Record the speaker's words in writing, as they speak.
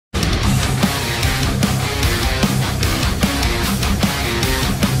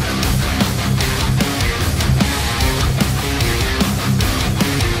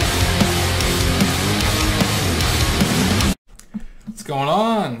going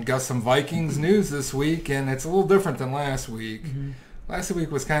on? Got some Vikings news this week, and it's a little different than last week. Last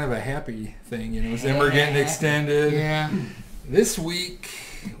week was kind of a happy thing, you know, Zimmer getting extended. Yeah. This week,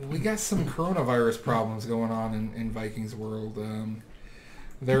 we got some coronavirus problems going on in Vikings world.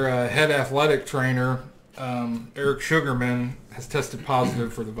 Their head athletic trainer, Eric Sugarman, has tested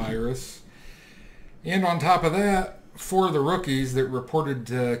positive for the virus. And on top of that, 4 of the rookies that reported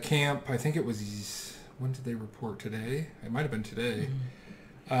to camp, I think it was, when did they report today? It might have been today.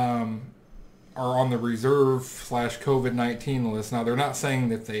 Are on the reserve /COVID-19 list. Now, they're not saying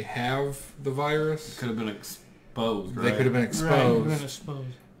that they have the virus. Could have been exposed, right? They could have been exposed. Right, been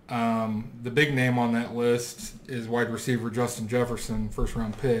exposed. The big name on that list is wide receiver Justin Jefferson,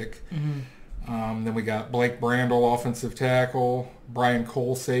 first-round pick. Then we got Blake Brandel, offensive tackle, Brian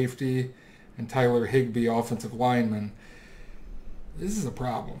Cole, safety, and Tyler Higbee, offensive lineman. This is a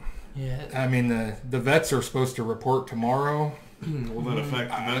problem. Yeah. I mean, the vets are supposed to report tomorrow. Will that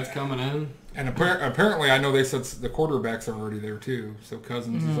affect the vets coming in? And apparently, I know they said the quarterbacks are already there, too. So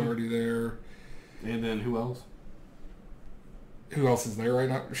Cousins is already there. And then who else? Who else is there right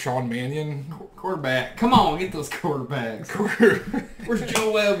now? Sean Mannion. Quarterback. Come on, get those quarterbacks. Where's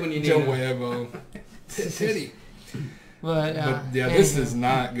Joe Webb when you need him? Joe Webb. Teddy. But yeah, this is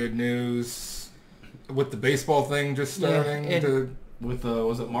not good news. With the baseball thing just starting with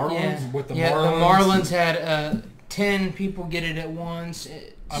was it Marlins? Yeah. With the Marlins had 10 people get it at once.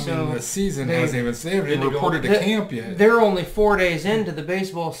 I mean, the season hasn't even reported to camp yet. They're only 4 days into the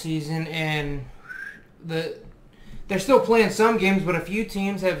baseball season, and they're still playing some games, but a few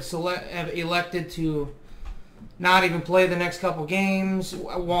teams have elected to not even play the next couple games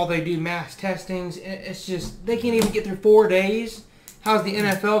while they do mass testings. It's just, they can't even get through 4 days. How's the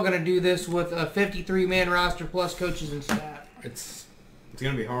NFL going to do this with a 53-man roster plus coaches and staff? It's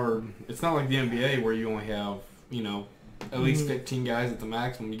going to be hard. It's not like the NBA where you only have, at least 15 guys at the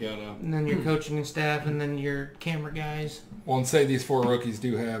maximum. You got to... And then your coaching and staff, and then your camera guys. Well, and say these 4 rookies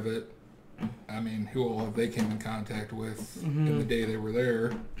do have it. I mean, who all have they came in contact with in the day they were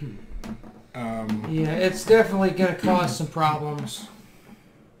there? Yeah, it's definitely going to cause some problems.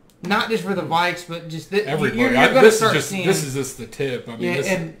 Not just for the Vikes, but just everybody. You're going to start seeing. This is just the tip. I mean,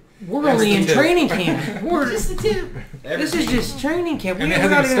 and we're only in training camp. We're just the tip. This is just training camp. We're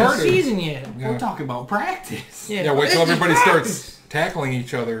not even in the season yet. Yeah. We're talking about practice. Yeah, wait till everybody starts tackling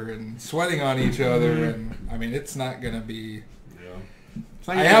each other and sweating on each other, and I mean, it's not going to be.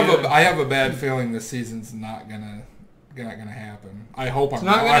 I have a bad feeling this season's not gonna happen. I hope I'm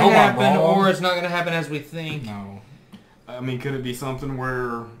wrong. It's not gonna happen, or it's not gonna happen as we think. No. I mean, could it be something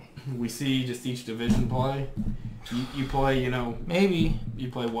where we see just each division play? You play, maybe you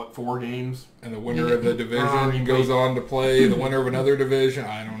play 4 games, and the winner of the division goes on to play the winner of another division.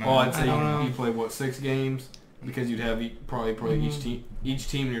 I don't know. Well, I'd say you play 6 games because you'd have probably each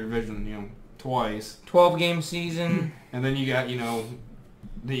team in your division, twice. 12-game season, and then you got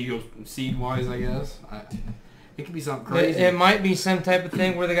then you go seed-wise, I guess. It could be something crazy. It might be some type of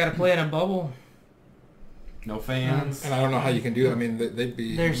thing where they got to play in a bubble. No fans. And I don't know how you can do that. I mean, they'd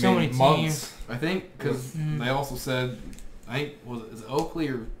be There's so many months. teams. I think because they also said, is it Oakley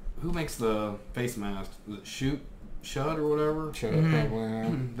or who makes the face mask? Was it Shut or whatever? Shut up, probably.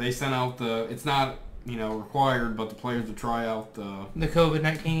 Yeah. They sent out it's not required, but the players to try out the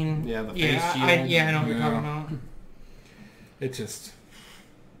COVID-19. Yeah, the face shield. I know what you're talking about. It's just.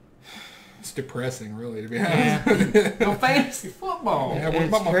 It's depressing, really, to be honest. Yeah. No fantasy football. Yeah,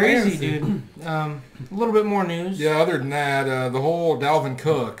 it's crazy, dude. A little bit more news. Yeah, other than that, the whole Dalvin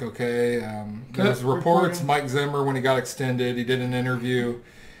Cook, okay. There's reports, Mike Zimmer, when he got extended, he did an interview.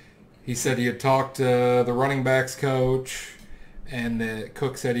 He said he had talked to the running backs coach, and that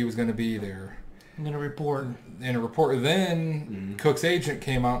Cook said he was going to be there. I'm going to report. In a report, then Cook's agent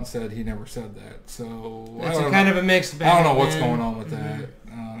came out and said he never said that. So it's kind of a mixed bag. I don't know what's going on with that.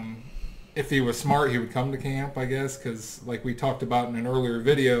 If he was smart, he would come to camp, I guess, because like we talked about in an earlier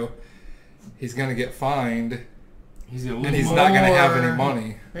video, he's going to get fined, and he's not going to have any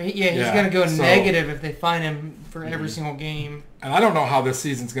money. Yeah, he's going to go negative if they fine him for every single game. And I don't know how this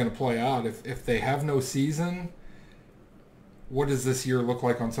season's going to play out. If they have no season, what does this year look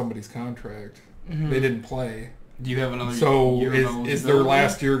like on somebody's contract? They didn't play. Do you have another year? So is their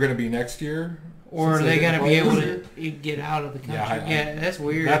last year going to be next year? Or are they going to be able to get out of the country? Yeah, that's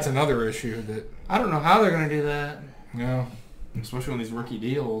weird. That's another issue that... I don't know how they're going to do that. Yeah. Especially on these rookie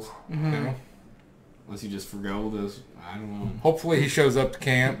deals. Yeah. Unless you just forgo this. I don't know. Hopefully he shows up to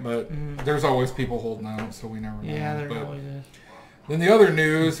camp, but there's always people holding out, so we never know. Yeah, there always is. Then the other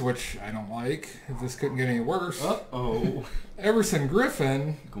news, which I don't like, this couldn't get any worse. Uh-oh. Everson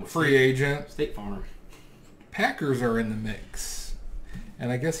Griffin, free agent. State Farm. Packers are in the mix.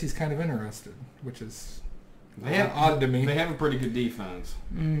 and I guess he's kind of interested, which is They odd to me. They have a pretty good defense.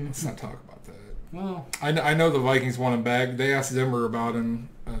 Let's not talk about that. Well, I know the Vikings want him back. They asked Zimmer about him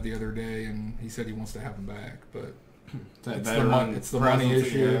the other day, and he said he wants to have him back, but it's the money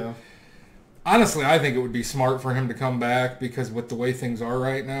issue. Yeah. Honestly, I think it would be smart for him to come back because with the way things are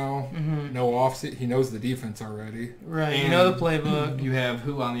right now, no offseason, he knows the defense already. Right, And you know the playbook. You have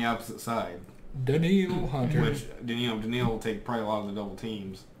who on the opposite side? Daniil Hunter. Which Daniil will take probably a lot of the double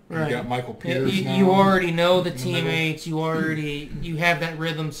teams. Right. You got Michael Pierce now. You already know the teammates. You have that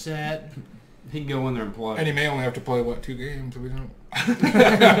rhythm set. He can go in there and play. And he may only have to play, 2 games? We don't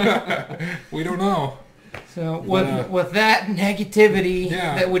we don't know. So with that negativity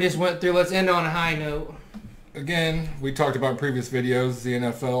Yeah. that we just went through, let's end on a high note. Again, we talked about in previous videos, the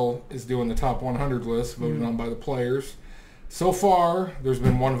NFL is doing the top 100 list voted on by the players. So far, there's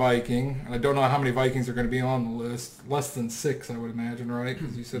been one Viking. I don't know how many Vikings are going to be on the list. Less than 6, I would imagine, right?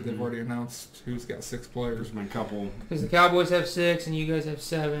 Because you said they've already announced who's got 6 players. There's been a couple Because the Cowboys have 6 and you guys have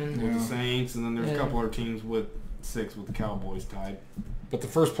 7. with the Saints, and then there's a couple other teams with 6 with the Cowboys tied. But the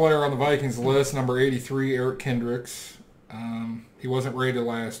first player on the Vikings list, number 83, Eric Kendricks. He wasn't rated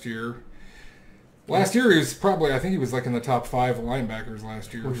last year. Last year, he was probably, I think he was like in the top 5 linebackers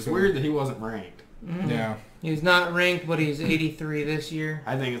last year. Which is weird that he wasn't ranked. Yeah. He's not ranked, but he's 83 this year.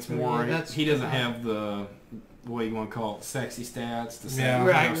 I think it's more, Yeah, he doesn't have the what you want to call it, sexy stats, the Yeah.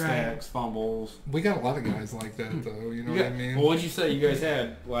 Right. sacks, fumbles. We got a lot of guys like that, though. You know what I mean? Well, what'd you say you guys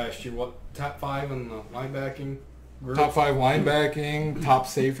had last year? What, top 5 in the linebacking group? Top 5 linebacking, top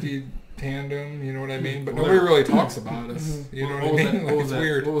safety tandem, you know what I mean? But nobody really talks about us. You know what I mean? Like, it's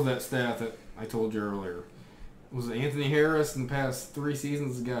weird. What was that stat that I told you earlier? Was it Anthony Harris in the past 3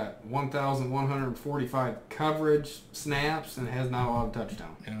 seasons got 1,145 coverage snaps and has not allowed a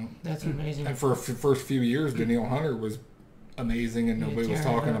touchdown? Yeah. That's amazing. And for the first few years, Daniil Hunter was amazing and nobody was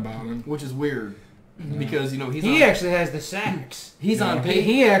talking about him. Which is weird because, he actually has the sacks. He's on pace.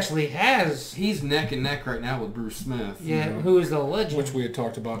 He actually has. He's neck and neck right now with Bruce Smith. Yeah, who is the legend. Which we had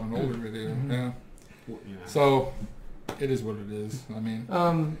talked about in an older video. Yeah. Yeah. So, it is what it is. I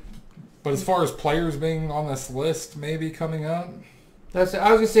mean... But as far as players being on this list maybe coming up, I was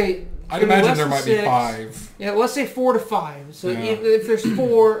gonna say. I'd imagine there might be 5. Yeah, let's say 4 to 5. So if there's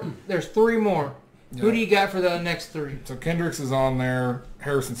 4, there's 3 more. Yeah. Who do you got for the next 3? So Kendricks is on there.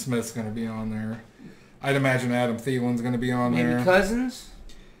 Harrison Smith's going to be on there. I'd imagine Adam Thielen's going to be on there. Maybe Cousins.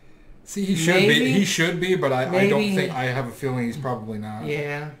 See, he should be. He should be, but I don't think. I have a feeling he's probably not.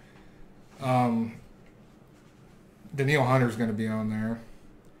 Yeah. Daniil Hunter's going to be on there.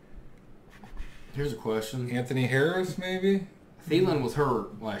 Here's a question. Anthony Harris, maybe? Thielen was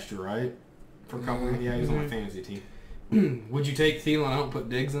hurt last year, right? For a couple of, he was on my fantasy team. Would you take Thielen out and put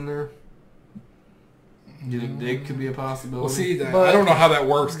Diggs in there? Do you think Diggs could be a possibility? Well, see, I don't know how that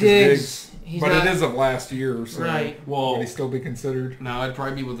works. Diggs, but it is of last year, so right. Well, would he still be considered? No, I'd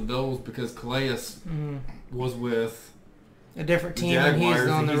probably be with the Bills because Calais was with a different team, Jaguars, and he's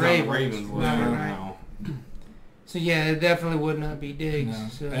on the Ravens. list right now. So yeah, it definitely would not be Diggs. No.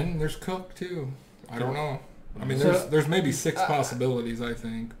 So. And there's Cook too. I don't know. I mean, there's maybe 6 possibilities. I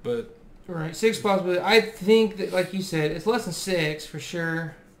think, but right, 6 possibilities. I think that, like you said, it's less than 6 for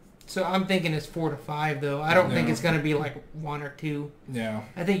sure. So I'm thinking it's 4 to 5 though. I don't think it's going to be like 1 or 2. Yeah.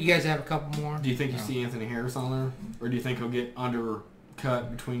 I think you guys have a couple more. Do you think you see Anthony Harris on there, or do you think he'll get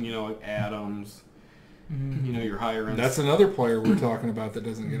undercut between like Adams? Your higher end. That's another player we're talking about that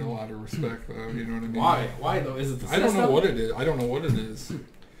doesn't get a lot of respect, though. You know what I mean? Why? Why though? Is it the system? I don't know what it is. I don't know what it is.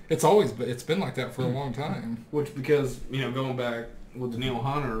 It's been like that for a long time. Which because going back with Daniil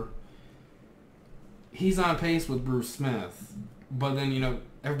Hunter, he's on pace with Bruce Smith, but then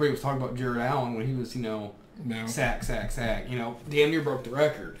everybody was talking about Jared Allen when he was sack. Damn near broke the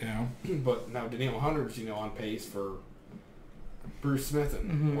record. Yeah. But now Daniil Hunter's on pace for Bruce Smith,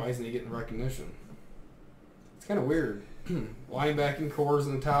 and why isn't he getting recognition? It's kind of weird. Linebacking cores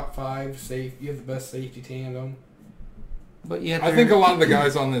in the top 5. You have the best safety tandem. But yet I think a lot of the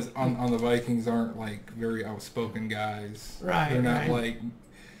guys on the Vikings aren't like very outspoken guys. Right. They're not like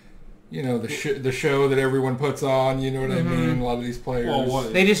the show that everyone puts on. You know what I mean? A lot of these players. Well,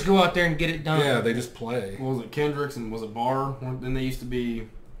 they just go out there and get it done. Yeah, they just play. What was it, Kendricks and was it Barr? Then they used to be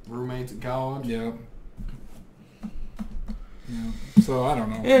roommates at college. Yeah. Yeah. So I don't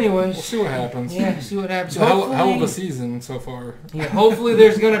know. Anyways, we'll see what happens. Yeah, see what happens. So hell of a season so far. Yeah, hopefully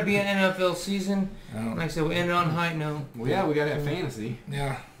there's going to be an NFL season. Like I said, we'll end it on a high note. Well, yeah, we got to have fantasy.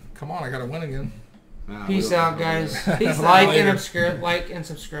 Yeah. Come on, I got to win again. Peace out, guys. Peace like and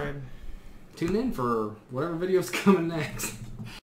subscribe. Tune in for whatever video's coming next.